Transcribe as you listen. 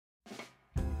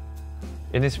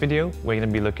In this video, we're going to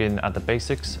be looking at the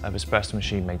basics of espresso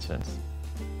machine maintenance.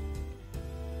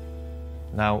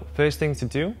 Now, first thing to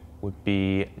do would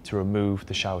be to remove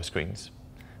the shower screens.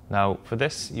 Now, for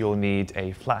this, you'll need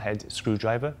a flathead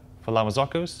screwdriver for La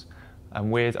Marzocco's,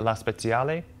 and with a La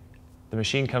Speziale, the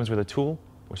machine comes with a tool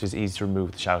which is easy to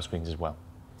remove the shower screens as well.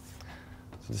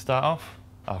 So to start off,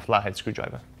 our flathead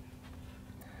screwdriver.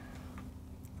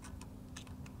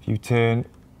 If you turn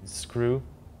the screw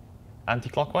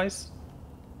anti-clockwise,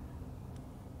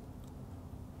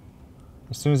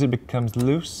 as soon as it becomes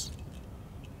loose,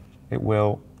 it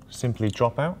will simply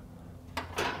drop out.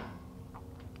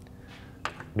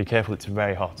 Be careful, it's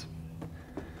very hot.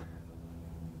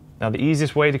 Now, the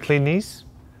easiest way to clean these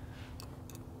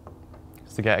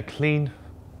is to get a clean,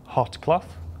 hot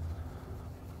cloth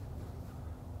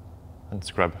and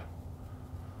scrub.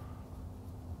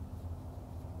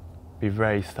 Be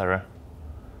very thorough.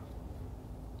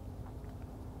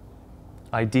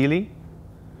 Ideally,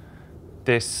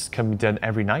 this can be done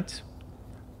every night,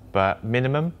 but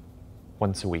minimum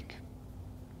once a week.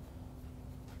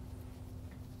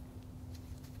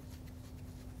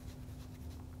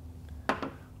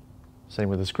 Same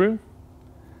with the screw.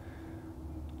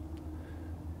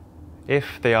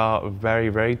 If they are very,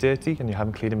 very dirty and you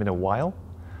haven't cleaned them in a while,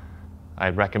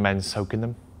 I'd recommend soaking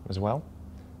them as well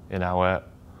in our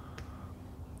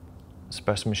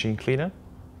espresso machine cleaner.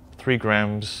 3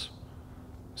 grams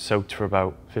soaked for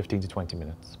about 15 to 20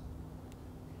 minutes.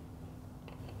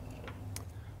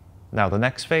 Now, the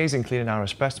next phase in cleaning our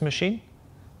espresso machine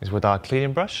is with our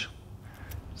cleaning brush.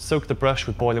 Soak the brush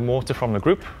with boiling water from the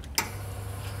group,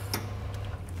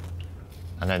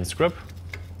 and then scrub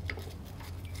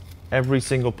every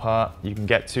single part you can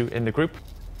get to in the group.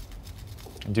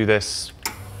 And do this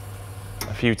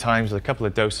a few times with a couple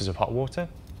of doses of hot water.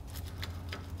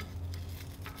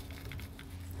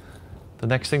 The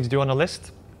next thing to do on the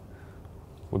list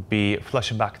would be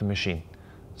flushing back the machine.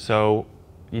 So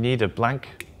you need a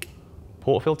blank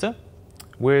portafilter.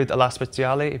 With a La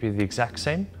Speziale, it'd be the exact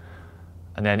same.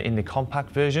 And then in the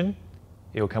compact version,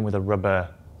 it will come with a rubber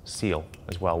seal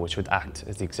as well, which would act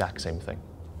as the exact same thing.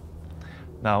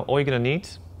 Now, all you're going to need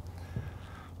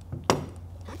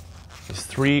is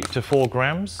 3 to 4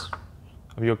 grams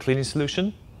of your cleaning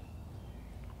solution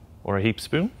or a heap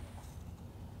spoon.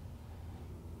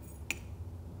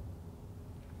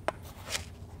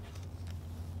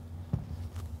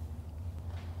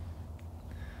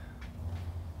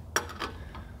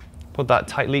 Put that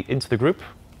tightly into the group.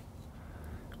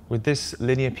 With this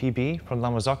linear PB from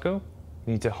La Marzocco,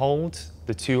 you need to hold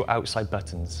the 2 outside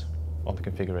buttons on the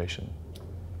configuration.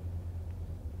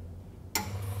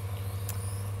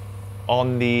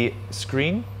 On the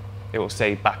screen, it will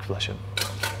say back flushing.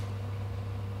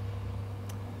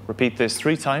 Repeat this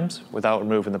 3 times without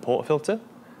removing the portafilter.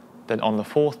 Then on the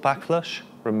 4th back flush,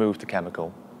 remove the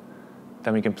chemical.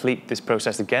 Then we complete this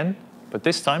process again, but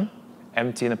this time,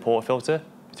 emptying the portafilter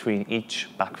between each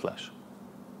back flush.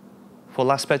 For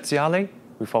La Speziale,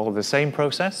 we follow the same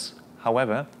process.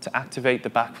 However, to activate the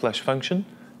back flush function,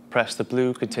 press the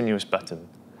blue continuous button.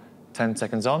 10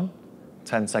 seconds on,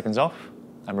 10 seconds off,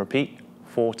 and repeat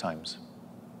 4 times.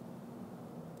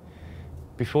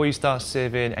 Before you start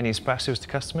serving any espressos to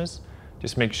customers,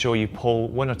 just make sure you pull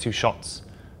 1 or 2 shots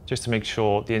just to make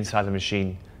sure the inside of the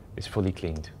machine is fully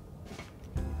cleaned.